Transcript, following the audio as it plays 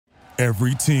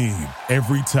Every team,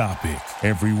 every topic,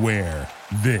 everywhere.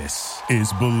 This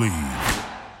is Believe.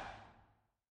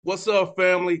 What's up,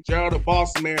 family? Gerald the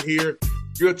Bossman here.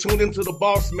 You're tuned into the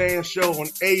Bossman Show on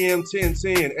AM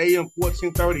 1010, AM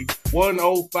 1430,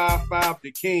 1055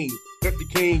 The King. Check The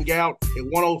King out at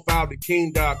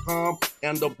 105theking.com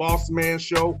and the Bossman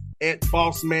Show at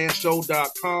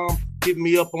bossmanshow.com. Hit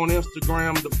me up on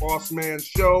Instagram, The Bossman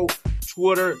Show,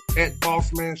 Twitter at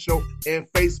Bossman Show, and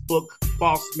Facebook,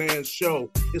 Bossman Show.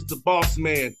 It's the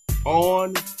Bossman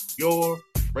on your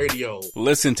radio.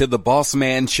 Listen to the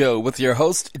Bossman Show with your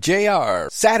host, JR,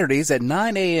 Saturdays at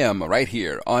 9 a.m. right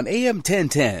here on AM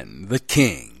 1010, The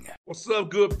King. What's up,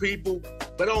 good people?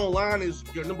 BetOnline is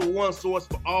your number one source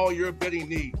for all your betting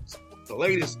needs. The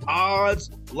latest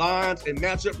odds, lines, and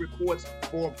matchup reports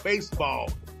for baseball,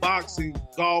 boxing,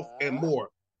 golf, and more.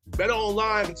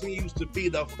 BetOnline continues to be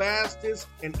the fastest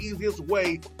and easiest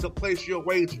way to place your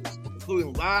wagers,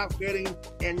 including live betting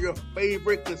and your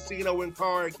favorite casino and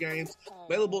card games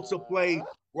available to play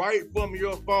right from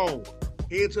your phone.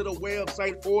 Head to the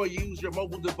website or use your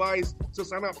mobile device to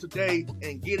sign up today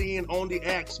and get in on the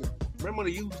action. Remember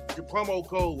to use your promo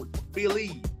code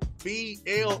BELIEVE,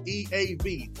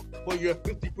 BLEAV, for your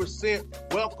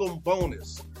 50% welcome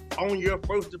bonus on your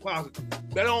first deposit.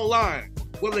 BetOnline,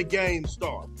 where the game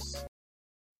starts.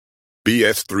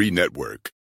 BS3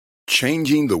 Network,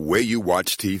 changing the way you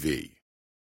watch TV.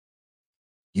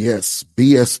 Yes,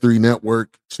 BS3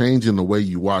 Network, changing the way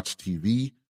you watch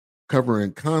TV,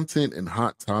 covering content and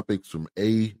hot topics from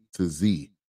A to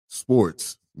Z,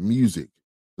 sports, music,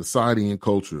 society and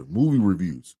culture, movie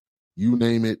reviews, you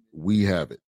name it, we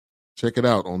have it. Check it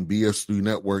out on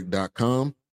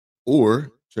bs3network.com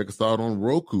or check us out on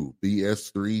Roku,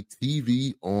 BS3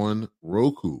 TV on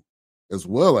Roku, as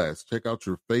well as check out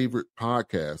your favorite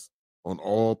podcast on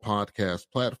all podcast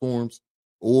platforms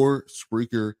or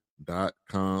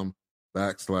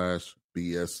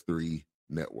Spreaker.com/BS3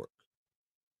 Network.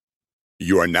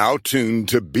 You are now tuned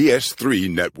to BS3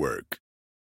 Network.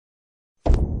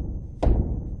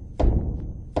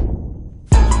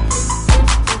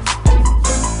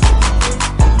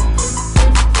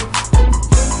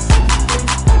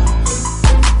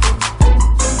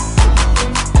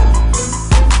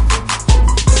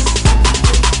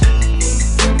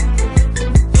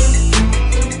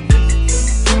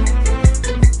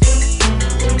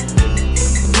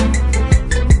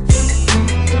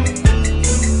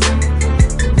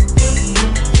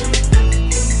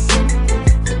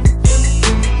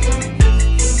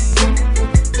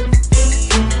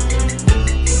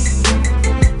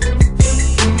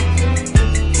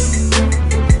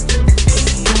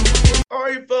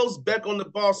 Back on the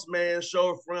Bossman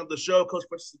Show, friend of the show, Coach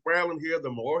Preston Spradlin here, the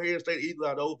Morehead State Eagle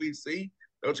out of OVC,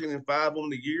 13-5 on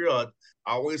the year.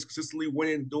 Always consistently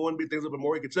winning, doing big things up in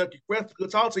Morehead, Kentucky. Preston, good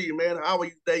to talk to you, man. How are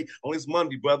you today on this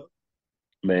Monday, brother?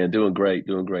 Man, doing great.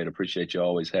 Appreciate you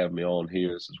always having me on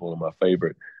here. This is one of my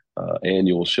favorite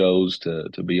annual shows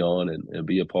to be on and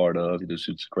be a part of. You do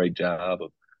such a great job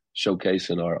of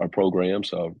showcasing our program,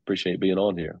 so I appreciate being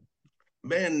on here.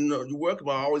 Man, you're welcome.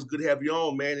 Always good to have you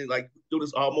on, man. And do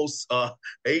this almost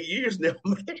 8 years now,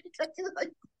 man.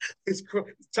 It's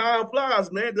time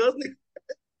flies, man, doesn't it?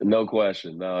 No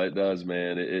question. No, it does,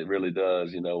 man. It really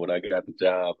does. You know, when I got the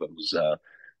job, I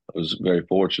was very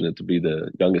fortunate to be the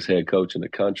youngest head coach in the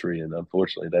country, and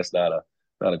unfortunately, that's not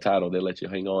a title they let you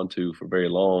hang on to for very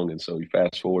long. And so you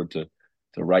fast forward to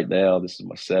right now. This is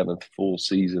my 7th full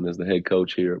season as the head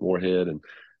coach here at Morehead, and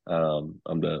I'm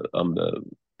the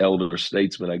elder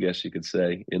statesman, I guess you could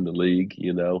say, in the league,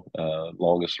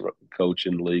 longest coach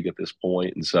in the league at this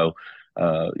point. And so,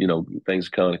 things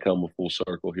kind of come full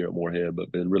circle here at Morehead,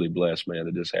 but been really blessed, man.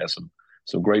 It just has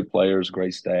some great players,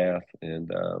 great staff,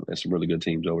 and some really good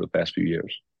teams over the past few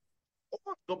years.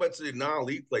 Go back to the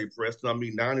non-league play, Preston. I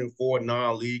mean, 9-4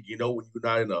 non-league, when you're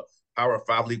not in a Power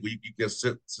 5 league where you can just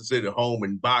sit at home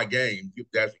and buy games. You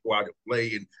have to actually go out and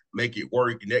play and make it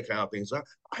work and that kind of thing. So I'm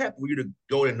happy for you to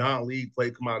go in non-league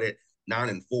play, come out at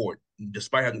 9-4,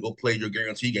 despite having to go play your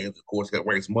guarantee games. Of course, got to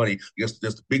raise money against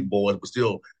the big boys, but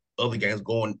still other games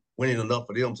winning enough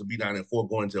for them to be 9-4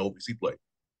 going into OVC play.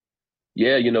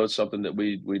 Yeah, it's something that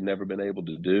we've never been able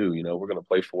to do. We're going to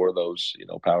play 4 of those,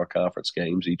 power conference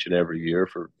games each and every year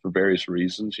for various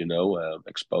reasons,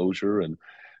 exposure and,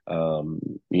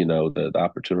 the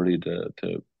opportunity to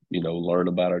learn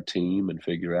about our team and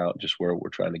figure out just where we're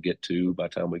trying to get to by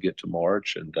the time we get to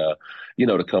March. And, to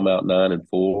come out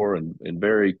 9-4 and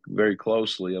very, very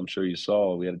closely, I'm sure you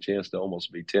saw, we had a chance to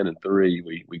almost be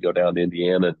 10-3. We go down to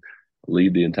Indiana,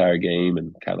 lead the entire game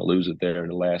and kind of lose it there in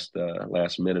the last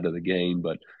minute of the game.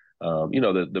 But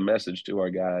the message to our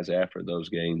guys after those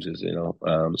games is,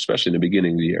 especially in the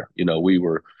beginning of the year,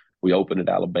 we opened at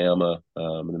Alabama,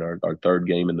 and our third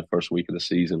game in the first week of the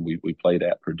season, we played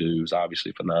at Purdue. It was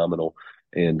obviously phenomenal.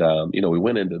 And, we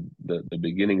went into the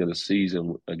beginning of the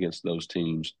season against those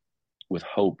teams with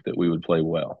hope that we would play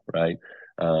well, right?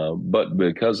 But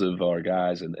because of our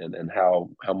guys and how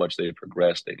much they have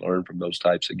progressed, they learn from those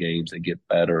types of games, they get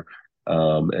better.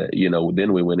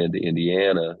 Then we went into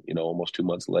Indiana, almost 2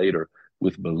 months later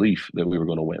with belief that we were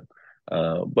going to win.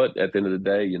 But at the end of the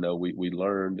day, we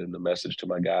learned, and the message to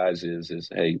my guys is,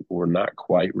 hey, we're not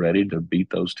quite ready to beat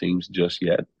those teams just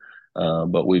yet.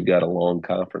 But we've got a long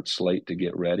conference slate to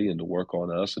get ready and to work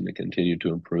on us and to continue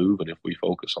to improve. And if we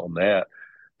focus on that,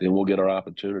 then we'll get our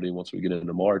opportunity once we get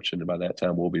into March. And by that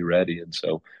time, we'll be ready. And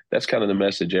so that's kind of the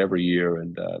message every year.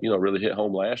 And, it really hit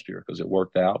home last year because it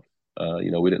worked out.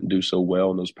 We didn't do so well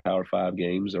in those Power 5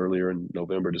 games earlier in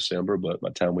November, December. But by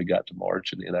the time we got to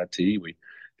March and NIT, we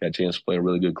got a chance to play a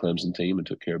really good Clemson team and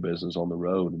took care of business on the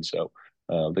road. And so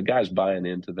the guys buying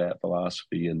into that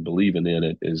philosophy and believing in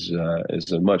it is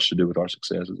as much to do with our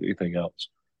success as anything else.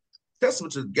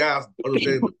 Testament to the guys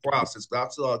understanding the process. I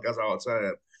tell guys all the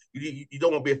time, you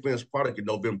don't want to be a finished product in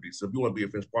November. So if you want to be a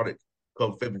finished product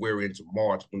come February into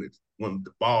March when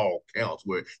the ball counts,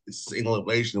 where it's single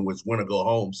elimination, when it's win or go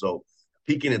home. So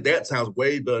peaking at that time is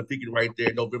way better than peaking right there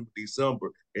in November,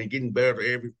 December, and getting better for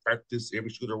every practice, every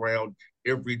shoot around,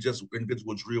 every just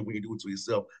individual drill when you do it to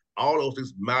yourself. All those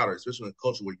things matter, especially in a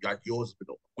culture where like yours has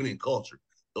been a winning culture.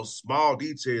 Those small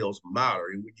details matter,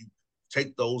 and when you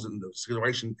take those into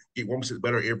consideration, get 1%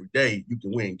 better every day, you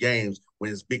can win games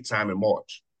when it's big time in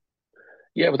March.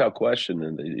 Yeah, without question.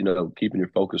 And, keeping your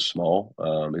focus small,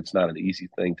 it's not an easy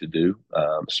thing to do,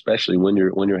 especially when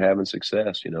you're having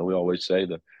success. We always say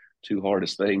the two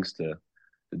hardest things to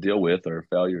deal with are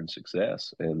failure and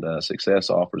success. And success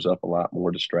offers up a lot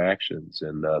more distractions.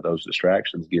 And those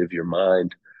distractions give your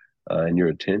mind and your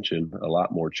attention a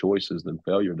lot more choices than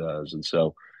failure does. And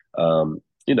so,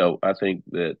 I think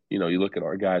that, you look at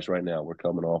our guys right now, we're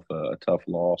coming off a tough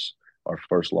loss. Our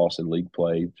first loss in league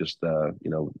play just,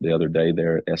 the other day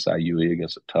there at SIUE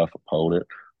against a tough opponent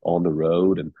on the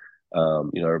road. And,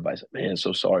 everybody's like, man,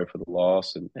 so sorry for the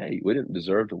loss. And, hey, we didn't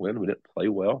deserve to win. We didn't play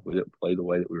well. We didn't play the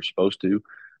way that we were supposed to.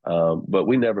 But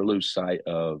we never lose sight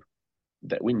of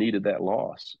that. We needed that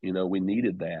loss. We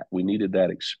needed that. We needed that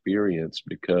experience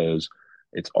because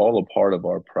it's all a part of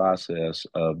our process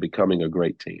of becoming a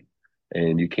great team.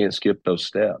 And you can't skip those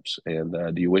steps. And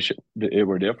do you wish it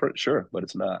were different? Sure, but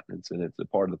it's not. It's a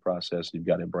part of the process. And you've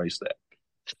got to embrace that.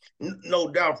 No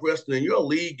doubt, Preston. And your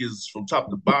league is from top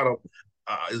to bottom.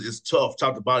 It's tough,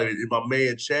 top to bottom. And my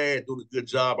man Chad doing a good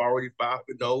job already,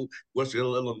 5-0, Western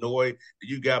Illinois.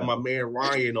 You got my man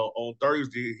Ryan on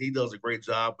Thursday. He does a great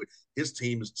job, but his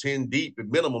team is 10 deep, at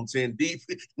minimum 10 deep.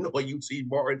 UT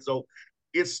Martin. So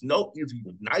it's no easy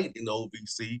night in the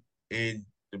OVC. And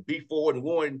to be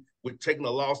 4-1 with taking a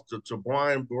loss to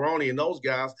Brian Baroni and those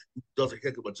guys, who does a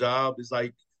heck of a job. It's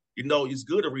like, it's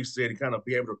good to reset and kind of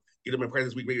be able to get them in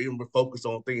practice week, maybe even focus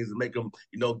on things and make them,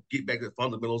 get back to the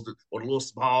fundamentals or the little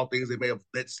small things they may have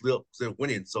let slip instead of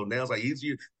winning. So now it's like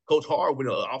easier. Coach Hard win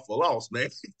off a loss, man.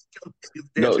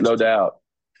 No doubt.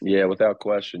 Yeah, without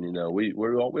question. We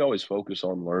always focus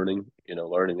on learning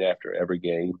after every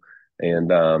game.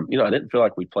 And, I didn't feel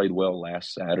like we played well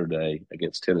last Saturday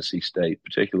against Tennessee State,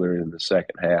 particularly in the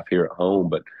second half here at home.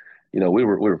 But, we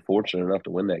were fortunate enough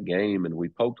to win that game, and we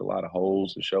poked a lot of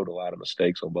holes and showed a lot of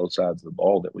mistakes on both sides of the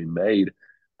ball that we made.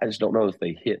 I just don't know if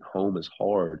they hit home as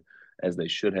hard as they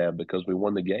should have because we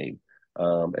won the game.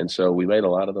 And so we made a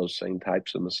lot of those same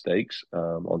types of mistakes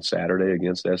on Saturday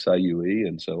against SIUE.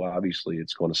 And so obviously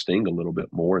it's going to sting a little bit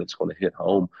more. It's going to hit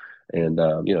home. And,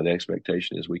 the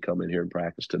expectation is we come in here and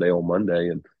practice today on Monday.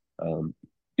 And,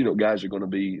 guys are going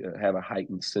to have a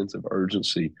heightened sense of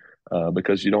urgency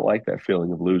because you don't like that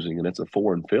feeling of losing. And it's a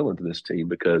foreign feeling to this team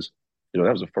because, that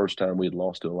was the first time we had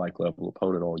lost to a like level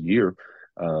opponent all year.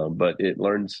 But it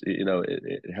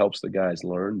helps the guys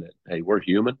learn that, hey, we're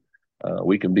human.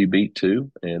 We can be beat too.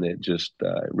 And it just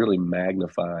really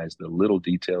magnifies the little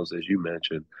details, as you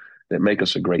mentioned, that make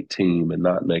us a great team and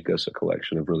not make us a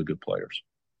collection of really good players.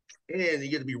 And you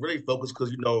get to be really focused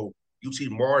because,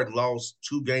 UT Martin lost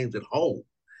 2 games at home,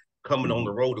 coming on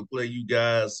the road to play you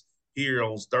guys here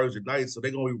on Thursday night. So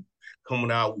they're going to be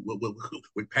coming out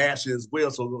with passion as well.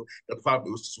 So they'll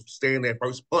probably stand that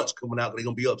first punch coming out. They're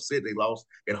going to be upset. They lost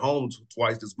at home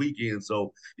twice this weekend.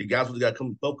 So you guys really got to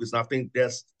come focused. And I think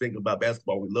that's the thing about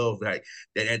basketball. We love that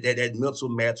mental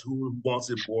match. Who wants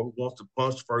it more? Who wants to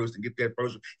punch first and get that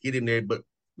first hit in there? But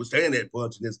we're saying that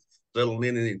punch, and settle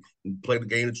in and play the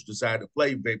game that you decide to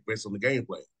play based on the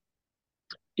gameplay.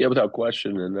 Yeah, without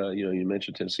question. And, you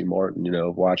mentioned Tennessee Martin,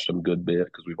 I've watched them a good bit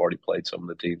because we've already played some of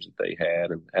the teams that they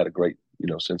had and had a great,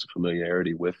 sense of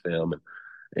familiarity with them and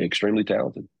extremely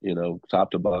talented,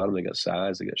 top to bottom. They got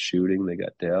size, they got shooting, they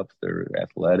got depth, they're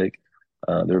athletic.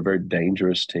 They're a very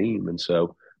dangerous team. And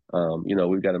so,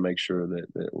 we've got to make sure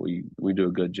that we do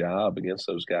a good job against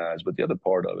those guys. But the other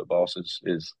part of it, boss,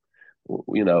 is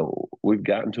we've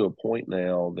gotten to a point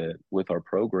now that with our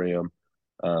program,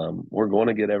 we're going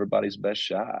to get everybody's best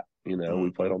shot. We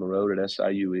played on the road at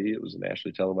SIUE. It was a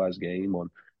nationally televised game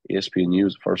on ESPNU. It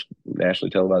was the first nationally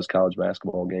televised college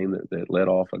basketball game that led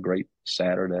off a great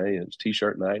Saturday. It was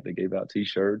T-shirt night. They gave out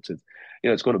T-shirts. And,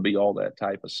 it's going to be all that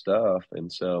type of stuff.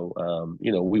 And so,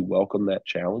 we welcome that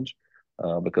challenge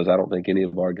because I don't think any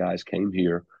of our guys came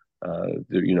here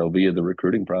via the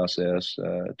recruiting process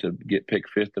to get picked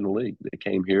fifth in the league. They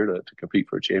came here to compete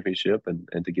for a championship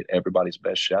and to get everybody's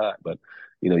best shot. But,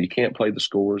 you can't play the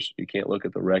scores. You can't look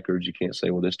at the records. You can't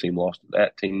say, well, this team lost to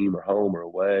that team or home or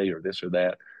away or this or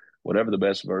that. Whatever the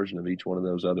best version of each one of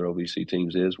those other OVC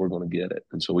teams is, we're going to get it.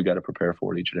 And so we got to prepare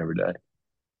for it each and every day.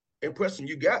 And Preston,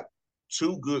 you got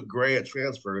two good grad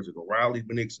transfers, Riley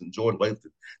Penix and Jordan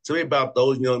Latham. Tell me about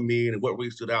those young men and what really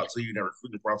stood out to you in the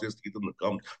recruiting process to get them to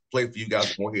come play for you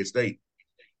guys at Morehead State.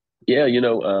 Yeah,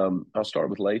 I'll start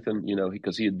with Latham,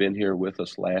 because he had been here with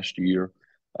us last year.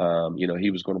 He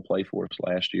was going to play for us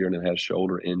last year and then had a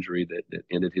shoulder injury that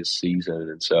ended his season.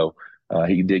 And so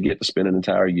he did get to spend an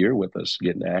entire year with us,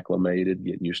 getting acclimated,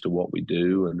 getting used to what we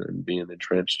do and being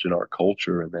entrenched in our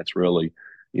culture. And that's really,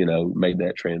 made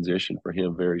that transition for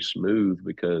him very smooth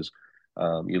because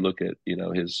you look at,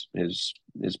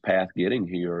 his path getting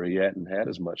here, he hadn't had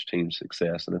as much team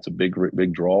success. And it's a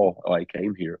big draw why he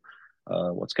came here.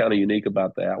 What's kind of unique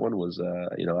about that one was,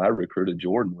 I recruited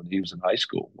Jordan when he was in high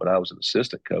school, when I was an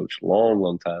assistant coach,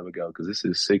 long time ago, because this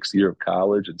is his sixth year of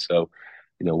college. And so,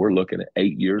 we're looking at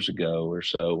 8 years ago or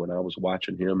so when I was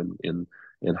watching him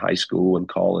in high school and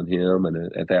calling him.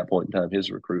 And at that point in time, his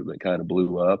recruitment kind of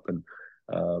blew up. And,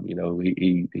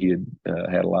 he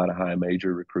had a lot of high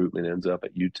major recruitment, ends up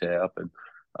at UTEP.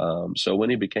 And so when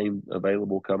he became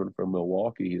available coming from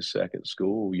Milwaukee, his second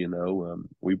school,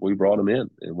 we brought him in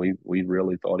and we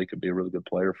really thought he could be a really good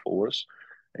player for us.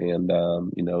 And,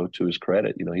 to his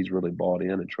credit, he's really bought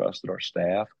in and trusted our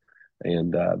staff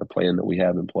and the plan that we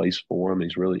have in place for him.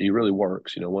 He really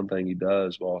works. One thing he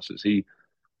does, boss, is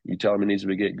you tell him he needs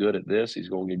to get good at this, he's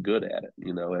going to get good at it.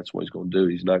 That's what he's going to do.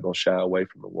 He's not going to shy away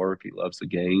from the work. He loves the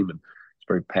game and he's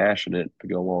very passionate to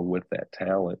go along with that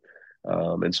talent.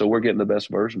 And so we're getting the best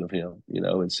version of him,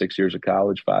 in 6 years of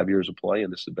college, 5 years of play.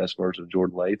 And this is the best version of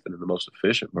Jordan Latham and the most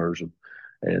efficient version.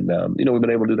 And, we've been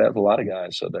able to do that with a lot of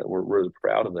guys so that we're really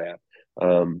proud of that.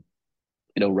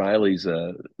 Riley's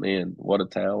man, what a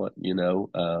talent,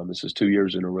 this is 2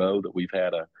 years in a row that we've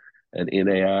had an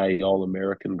NAI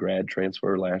All-American grad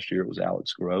transfer. Last year it was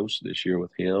Alex Gross, this year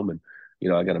with him. And,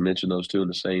 I got to mention those two in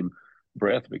the same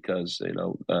breath because,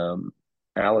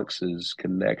 Alex's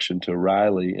connection to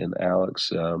Riley and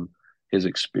Alex, his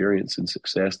experience and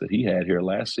success that he had here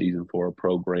last season for a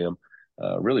program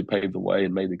really paved the way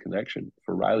and made the connection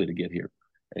for Riley to get here.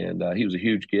 And he was a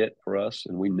huge get for us.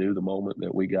 And we knew the moment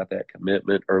that we got that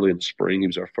commitment early in the spring, he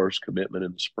was our first commitment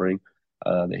in the spring,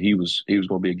 that he was going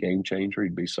to be a game changer.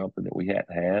 He'd be something that we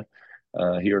hadn't had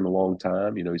here in a long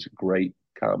time. He's a great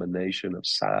combination of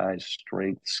size,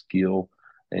 strength, skill,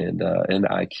 and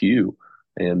IQ.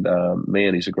 And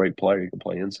man, he's a great player. He can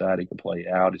play inside, he can play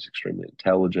out. He's extremely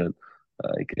intelligent.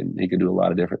 He can do a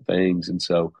lot of different things. And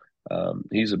so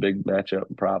he's a big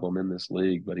matchup problem in this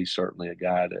league, but he's certainly a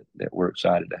guy that we're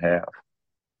excited to have.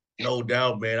 No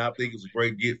doubt, man. I think it's a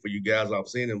great get for you guys. I've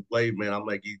seen him play, man. I'm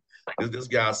like, this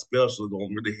guy's special. Going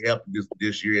to really help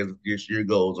this year as this year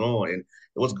goes on. And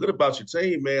what's good about your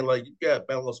team, man, like you got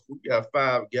balanced. You got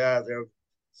 5 guys there,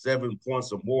 7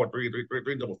 points or more, three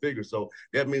double figures. So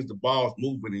that means the ball's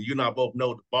moving, and you and I both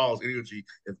know the ball's energy.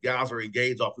 If guys are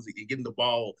engaged offensively and getting the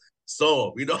ball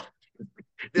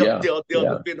they'll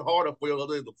defend harder for you on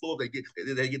the floor. They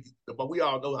get, but we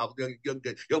all know how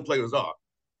young players are.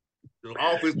 The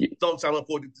offense sometimes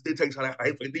they take how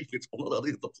they play defense on the other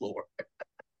end of the floor.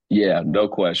 Yeah, no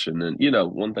question. And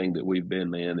one thing that we've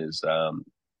been, man, is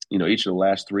each of the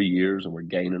last 3 years, and we're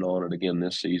gaining on it again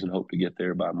this season. Hope to get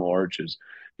there by March. Is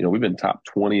we've been top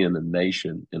 20 in the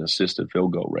nation in assisted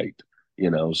field goal rate.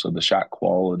 So the shot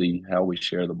quality, how we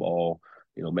share the ball,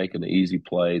 making the easy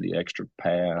play, the extra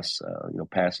pass,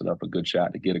 passing up a good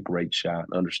shot to get a great shot,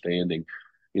 and understanding,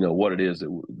 what it is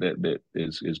that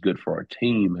is good for our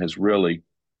team has really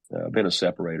been a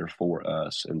separator for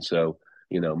us. And so,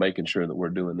 making sure that we're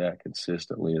doing that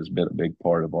consistently has been a big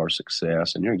part of our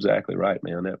success. And you're exactly right,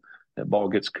 man. That ball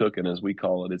gets cooking, as we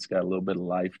call it. It's got a little bit of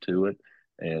life to it.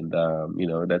 And,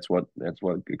 that's what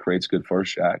creates good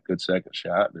first shot, good second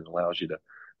shot, and it allows you to,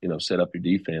 set up your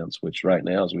defense, which right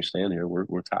now, as we stand here,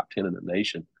 we're top 10 in the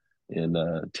nation in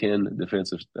 10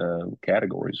 defensive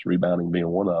categories, rebounding being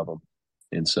one of them.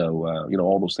 And so,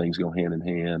 all those things go hand in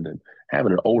hand. And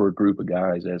having an older group of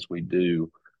guys, as we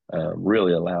do,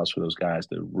 really allows for those guys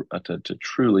to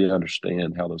truly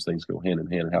understand how those things go hand in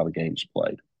hand and how the game's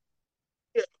played.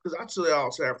 Yeah, because I tell you all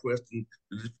the time, Preston,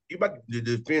 you might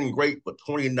defend great for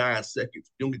 29 seconds.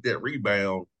 You don't get that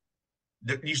rebound.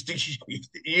 You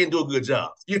didn't do a good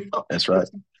job. That's right.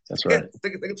 That's right.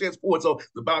 Take a chance forward. So it's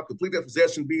about complete that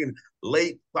possession, being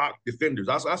late clock defenders.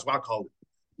 That's what I call it.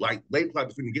 Like late clock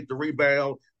defender, get the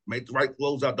rebound, make the right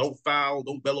closeout, don't foul,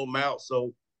 don't bellow them out.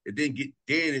 So it didn't get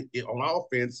dead on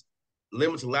offense,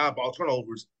 limits allowed ball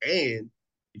turnovers, and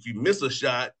if you miss a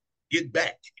shot, get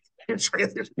back.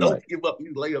 Don't give up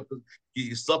these layups because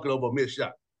you're sucking over a missed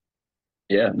shot.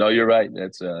 Yeah, no, you're right.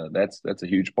 That's a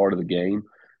huge part of the game.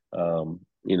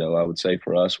 I would say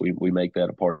for us, we make that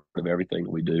a part of everything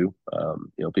that we do.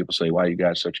 People say, why are you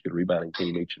guys such a good rebounding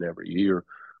team each and every year?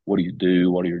 What do you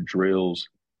do? What are your drills?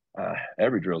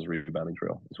 Every drill is a rebounding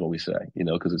drill, is what we say,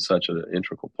 because it's such an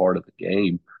integral part of the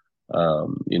game,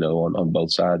 on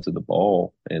both sides of the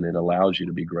ball. And it allows you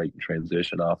to be great in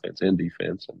transition, offense and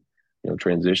defense. And,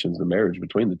 transition's the marriage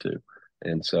between the two.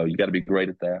 And so you got to be great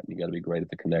at that. And you got to be great at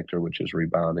the connector, which is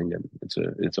rebounding. And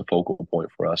it's a focal point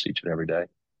for us each and every day.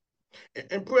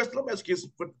 And Preston, let me ask you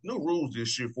for new rules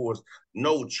this year for us,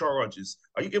 no charges.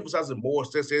 Are you emphasizing more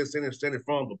standing in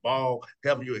front of the ball,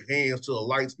 having your hands to the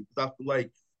lights? Because I feel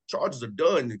like charges are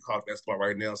done in college basketball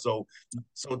right now. So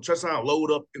just not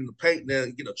load up in the paint now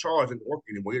and get a charge and work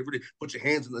anymore. You really put your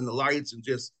hands in the lights and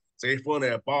just stay in front of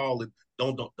that ball and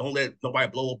don't let nobody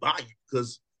blow by you,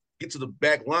 because get to the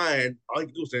back line, all you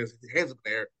can do is stand hands up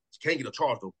there. You can't get a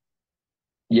charge though.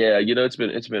 Yeah,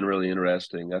 it's been really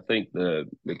interesting. I think the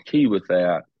key with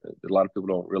that a lot of people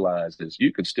don't realize is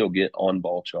you can still get on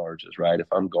ball charges, right? If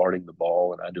I'm guarding the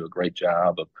ball and I do a great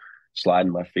job of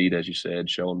sliding my feet, as you said,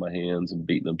 showing my hands and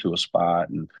beating them to a spot,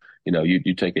 and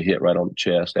you take a hit right on the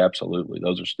chest, absolutely.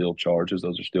 Those are still charges.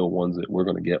 Those are still ones that we're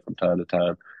going to get from time to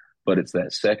time. But it's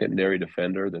that secondary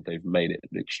defender that they've made it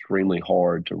extremely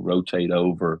hard to rotate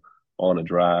over on a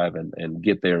drive and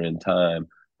get there in time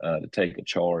to take a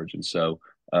charge. And so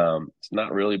it's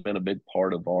not really been a big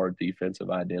part of our defensive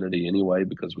identity anyway,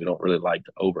 because we don't really like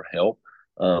to overhelp.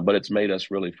 But it's made us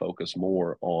really focus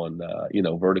more on,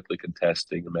 vertically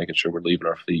contesting and making sure we're leaving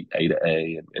our feet A to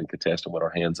A and contesting with our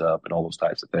hands up and all those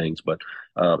types of things. But,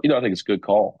 I think it's a good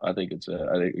call. I think it's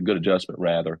a good adjustment,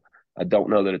 rather. I don't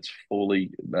know that it's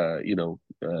fully,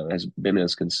 has been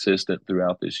as consistent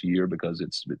throughout this year, because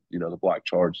it's, the block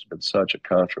charge has been such a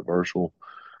controversial,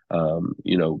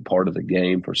 part of the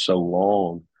game for so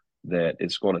long that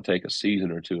it's going to take a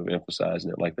season or two of emphasizing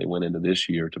it like they went into this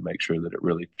year to make sure that it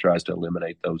really tries to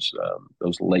eliminate those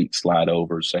late slide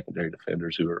overs, secondary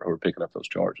defenders who are picking up those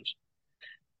charges.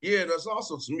 Yeah, that's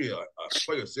also, to me, a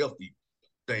player safety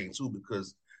thing too,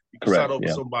 because you can Correct, slide over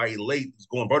yeah. somebody late who's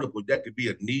going vertical. That could be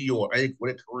a knee or ankle when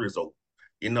their career is over,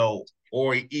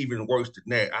 or even worse than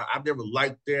that. I've never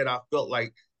liked that. I felt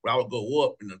like when I would go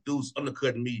up and the dude's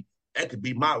undercutting me, that could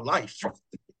be my life.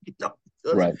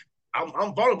 Right.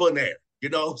 I'm vulnerable in there,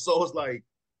 so it's like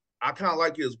I kind of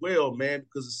like it as well, man,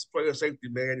 because it's player safety,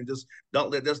 man, and just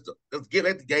don't let let's get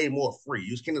at the game more free.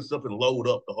 You just can't just up and load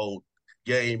up the whole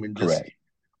game and just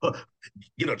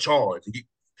get a charge and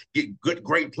get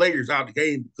great players out of the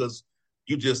game because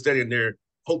you just standing there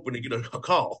hoping to get a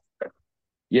call.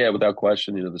 Yeah, without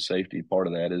question, the safety part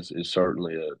of that is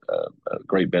certainly a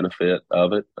great benefit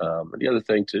of it. And the other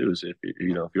thing too is if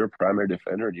you're a primary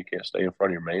defender and you can't stay in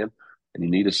front of your man, and you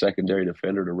need a secondary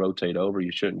defender to rotate over,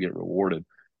 you shouldn't get rewarded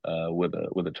with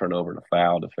a turnover and a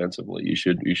foul defensively. You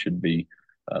should be,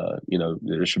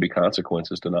 there should be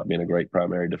consequences to not being a great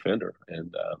primary defender,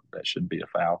 and that should be a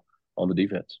foul on the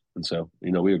defense. And so,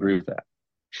 we agree with that.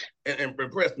 And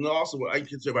Preston, also, I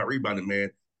can say about rebounding,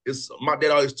 man. My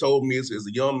dad always told me as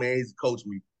a young man, he's coached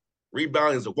me,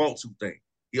 rebounding is a want-to thing.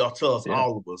 He always tells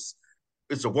all of us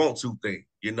it's a want-to thing,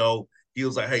 He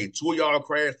was like, hey, 2 of y'all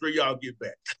crash, 3 of y'all get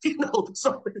back.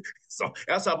 So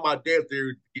that's how my dad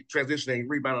there transitioning,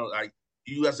 rebounding. Like,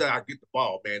 that's how I get the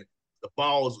ball, man. The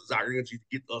ball is our energy to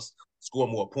get us score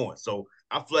more points. So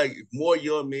I feel like if more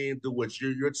young men do what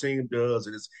your team does,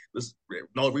 and it's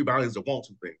no rebounding is a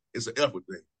want-to thing. It's an effort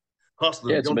thing.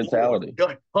 Hustling. Yeah, it's a mentality.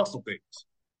 Hustle things.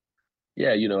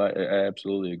 Yeah, I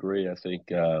absolutely agree. I think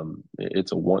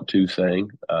it's a want-to thing.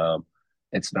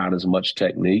 It's not as much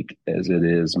technique as it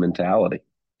is mentality.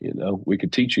 We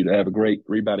could teach you to have a great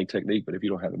rebounding technique, but if you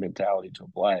don't have the mentality to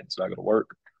apply it, it's not going to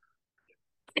work.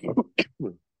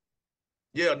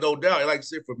 Yeah, no doubt. Like I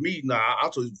said, for me, now I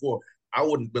told you before, I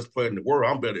wasn't the best player in the world.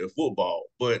 I'm better at football,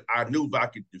 but I knew if I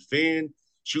could defend,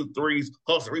 shoot threes,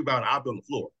 hustle, rebound, I'd be on the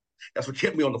floor. That's what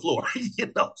kept me on the floor.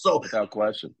 So Without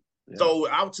question. Yeah. so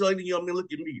I was telling the young men,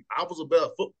 look at me. I was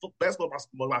about basketball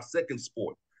my second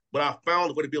sport, but I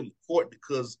found a way to be on the court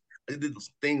because I did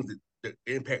some things that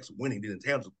impacts winning, the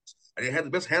intangibles. I didn't have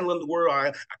the best handle in the world.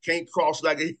 I can't cross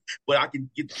like it, but I can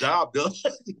get the job done,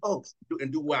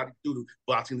 and do what I do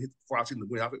before I seen the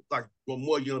win. I feel like when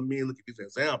more young men look at this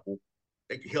example,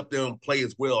 they can help them play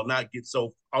as well, not get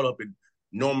so caught up in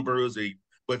numbers.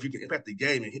 But if you can impact the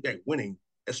game and hit that winning,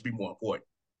 that should be more important.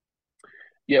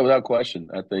 Yeah, without question.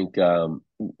 I think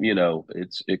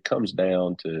it comes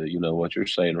down to, what you're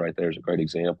saying right there is a great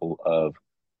example of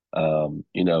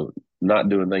not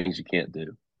doing things you can't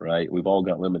do, right? We've all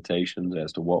got limitations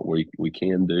as to what we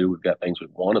can do. We've got things we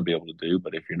want to be able to do,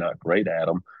 but if you're not great at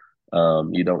them,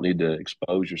 you don't need to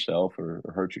expose yourself or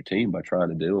hurt your team by trying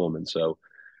to do them. And so,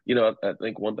 I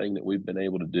think one thing that we've been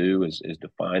able to do is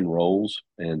define roles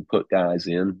and put guys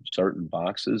in certain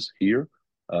boxes here.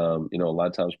 A lot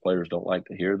of times players don't like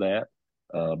to hear that,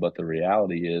 but the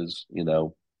reality is,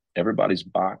 everybody's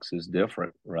box is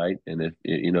different, right? And if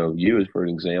you, as for an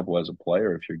example, as a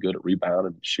player, if you're good at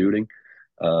rebounding and shooting,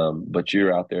 but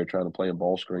you're out there trying to play in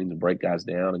ball screens and break guys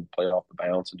down and play off the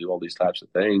bounce and do all these types of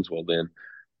things, well then,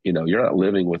 you're not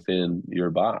living within your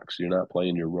box. You're not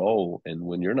playing your role, and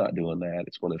when you're not doing that,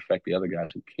 it's going to affect the other guys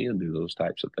who can do those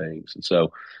types of things. And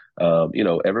so,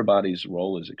 everybody's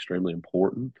role is extremely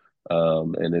important.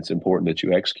 And it's important that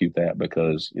you execute that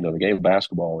because, the game of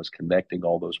basketball is connecting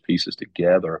all those pieces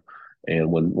together.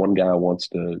 And when one guy wants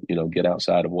to, get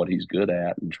outside of what he's good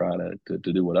at and try to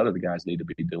do what other guys need to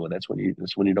be doing, that's when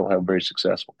you don't have a very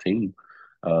successful team.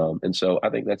 And so I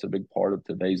think that's a big part of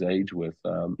today's age with,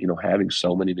 having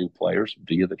so many new players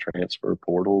via the transfer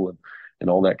portal and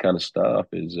all that kind of stuff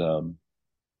is,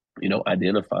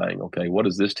 identifying, okay, what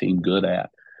is this team good at?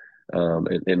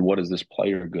 And what is this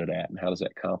player good at, and how does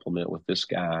that complement with this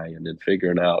guy, and then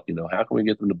figuring out, how can we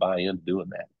get them to buy into doing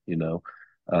that,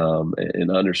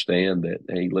 and understand that,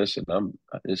 hey, listen, I'm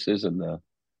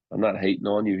not hating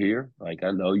on you here. Like,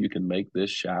 I know you can make this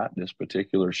shot, this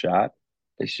particular shot.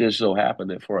 It's just so happened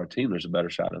that for our team, there's a better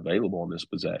shot available in this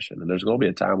possession, and there's going to be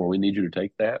a time where we need you to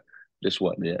take that. This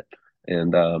wasn't it.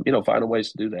 And finding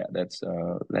ways to do that. That's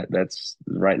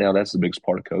right now. That's the biggest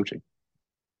part of coaching.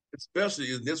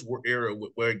 Especially in this era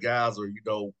where guys are,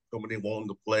 coming in wanting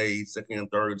to play second and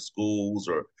third schools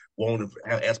or wanting to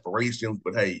have aspirations.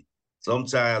 But hey,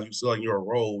 sometimes you sell in your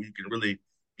role,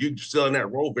 you sell in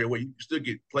that role very well. You can still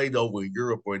get played over in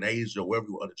Europe or in Asia or wherever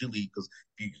you want to G League. Because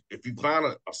if you find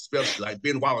a specialty like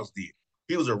Ben Wallace did,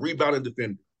 he was a rebounding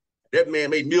defender. That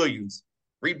man made millions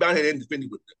rebounding and defending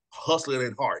with hustling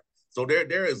and heart. So there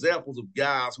are examples of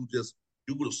guys who just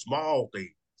do the small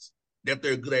things that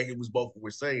they're good at, it was both what we're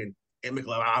saying, and make a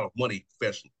lot of money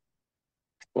professionally.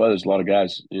 Well, there's a lot of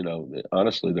guys,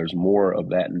 honestly, there's more of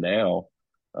that now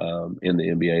in the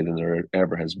NBA than there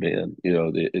ever has been.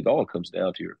 It all comes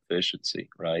down to your efficiency,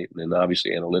 right? And then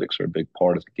obviously analytics are a big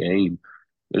part of the game.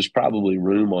 There's probably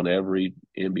room on every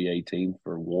NBA team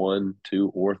for one,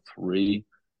 two, or three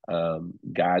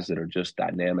guys that are just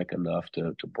dynamic enough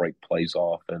to break plays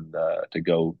off and to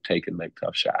go take and make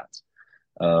tough shots.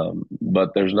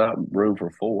 But there's not room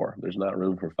for four. There's not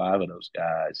room for five of those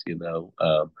guys.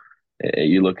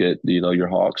 You look at your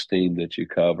Hawks team that you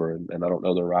cover, and I don't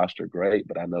know their roster great,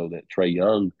 but I know that Trae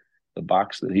Young, the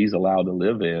box that he's allowed to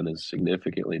live in, is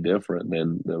significantly different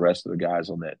than the rest of the guys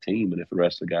on that team. And if the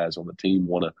rest of the guys on the team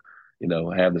want to,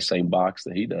 have the same box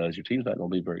that he does, your team's not going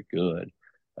to be very good.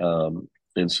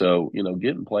 And so,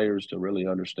 getting players to really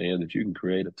understand that you can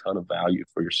create a ton of value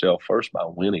for yourself first by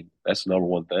winning. That's the number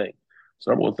one thing. It's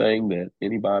the number one thing that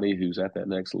anybody who's at that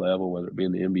next level, whether it be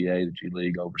in the NBA, the G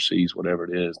League, overseas, whatever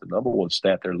it is, the number one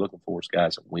stat they're looking for is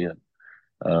guys that win.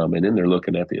 And then they're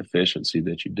looking at the efficiency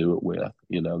that you do it with.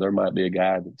 There might be a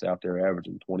guy that's out there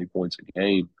averaging 20 points a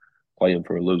game playing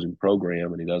for a losing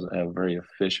program, and he doesn't have a very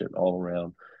efficient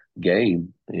all-around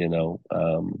game.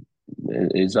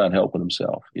 He's not helping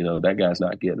himself. That guy's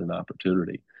not getting an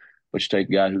opportunity. But you take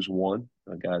a guy who's won,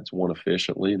 a guy that's won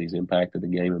efficiently, and he's impacted the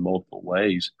game in multiple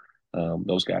ways.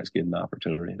 Those guys get an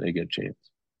opportunity. They get a chance.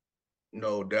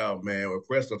 No doubt, man. Well,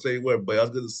 Preston, I'll tell you what, but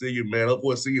it's good to see you, man. Hope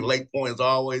we'll see you late points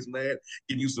always, man.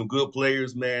 Give you some good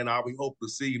players, man. We hope to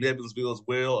see you in Evansville as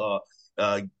well.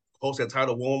 post that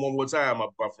title one more time,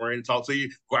 my friend. Talk to you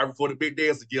right before the big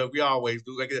dance again. We always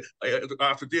do like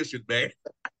our tradition, man.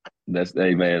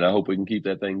 Hey, man, I hope we can keep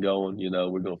that thing going.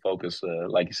 We're going to focus,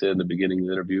 like you said in the beginning of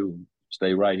the interview,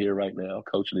 stay right here, right now,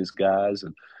 coaching these guys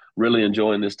and really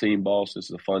enjoying this team, boss. This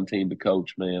is a fun team to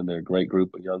coach, man. They're a great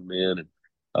group of young men. And,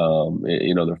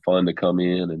 they're fun to come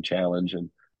in and challenge and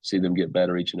see them get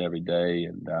better each and every day.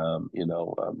 And, I'm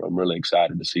really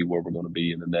excited to see where we're going to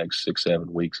be in the next 6-7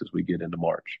 weeks as we get into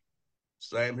March.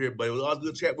 Same here, buddy. It was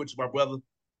good chat with you, my brother.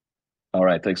 All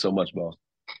right. Thanks so much, boss.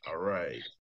 All right.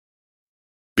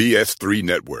 BS3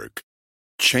 Network,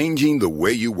 changing the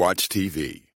way you watch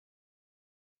TV.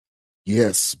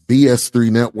 Yes,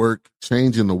 BS3 Network,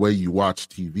 changing the way you watch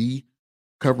TV,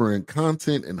 covering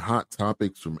content and hot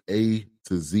topics from A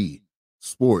to Z,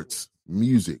 sports,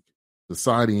 music,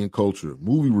 society and culture,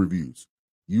 movie reviews,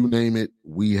 you name it,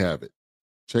 we have it.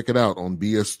 Check it out on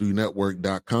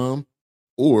bs3network.com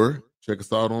or check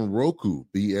us out on Roku,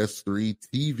 BS3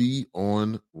 TV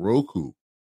on Roku,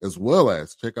 as well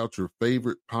as check out your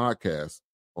favorite podcast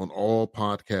on all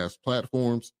podcast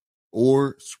platforms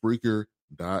or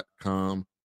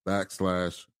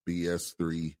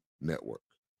Spreaker.com/BS3 Network.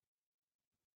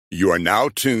 You are now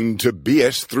tuned to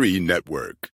BS3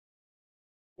 Network.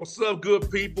 What's up, good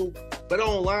people? Bet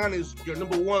Online is your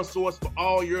number one source for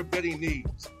all your betting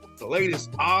needs. The latest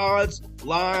odds,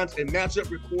 lines, and matchup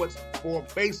reports for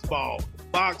baseball,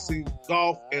 boxing,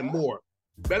 golf, and more.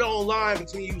 Bet Online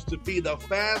continues to be the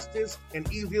fastest and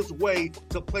easiest way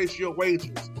to place your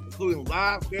wagers, including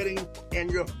live betting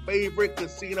and your favorite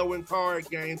casino and card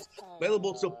games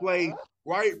available to play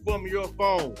right from your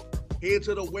phone. Head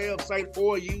to the website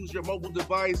or use your mobile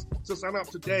device to sign up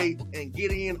today and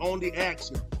get in on the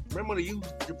action. Remember to use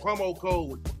your promo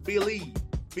code BELIEVE,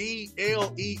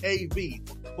 BLEAV,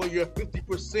 for your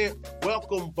 50%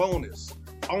 welcome bonus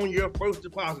on your first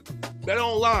deposit. Bet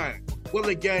Online, where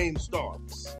the game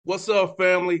starts. What's up,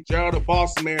 family? Jared the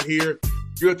Bossman here.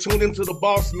 You're tuned into the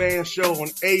Bossman Show on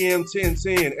AM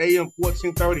 1010, AM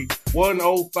 1430,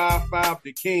 1055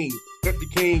 The King. Check The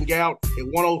King out at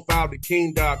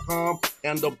 105theking.com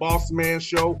and the Bossman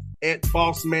Show at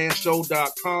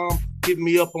bossmanshow.com. Hit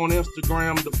me up on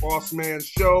Instagram, The Bossman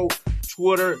Show,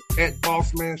 Twitter at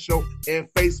Bossman Show,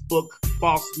 and Facebook,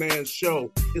 Bossman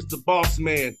Show. It's the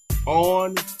Bossman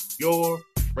on your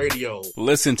radio.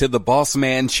 Listen to The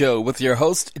Bossman Show with your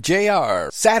host, JR,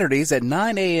 Saturdays at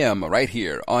 9 a.m. right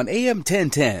here on AM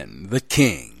 1010, The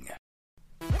King.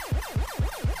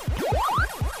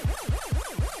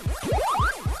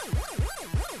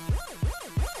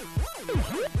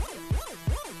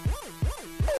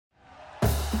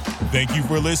 Thank you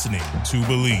for listening to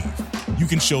Believe. You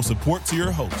can show support to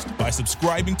your host by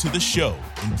subscribing to the show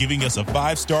and giving us a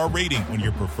 5-star rating on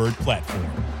your preferred platform.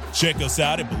 Check us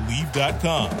out at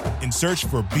Believe.com and search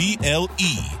for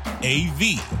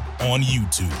BLEAV on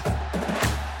YouTube.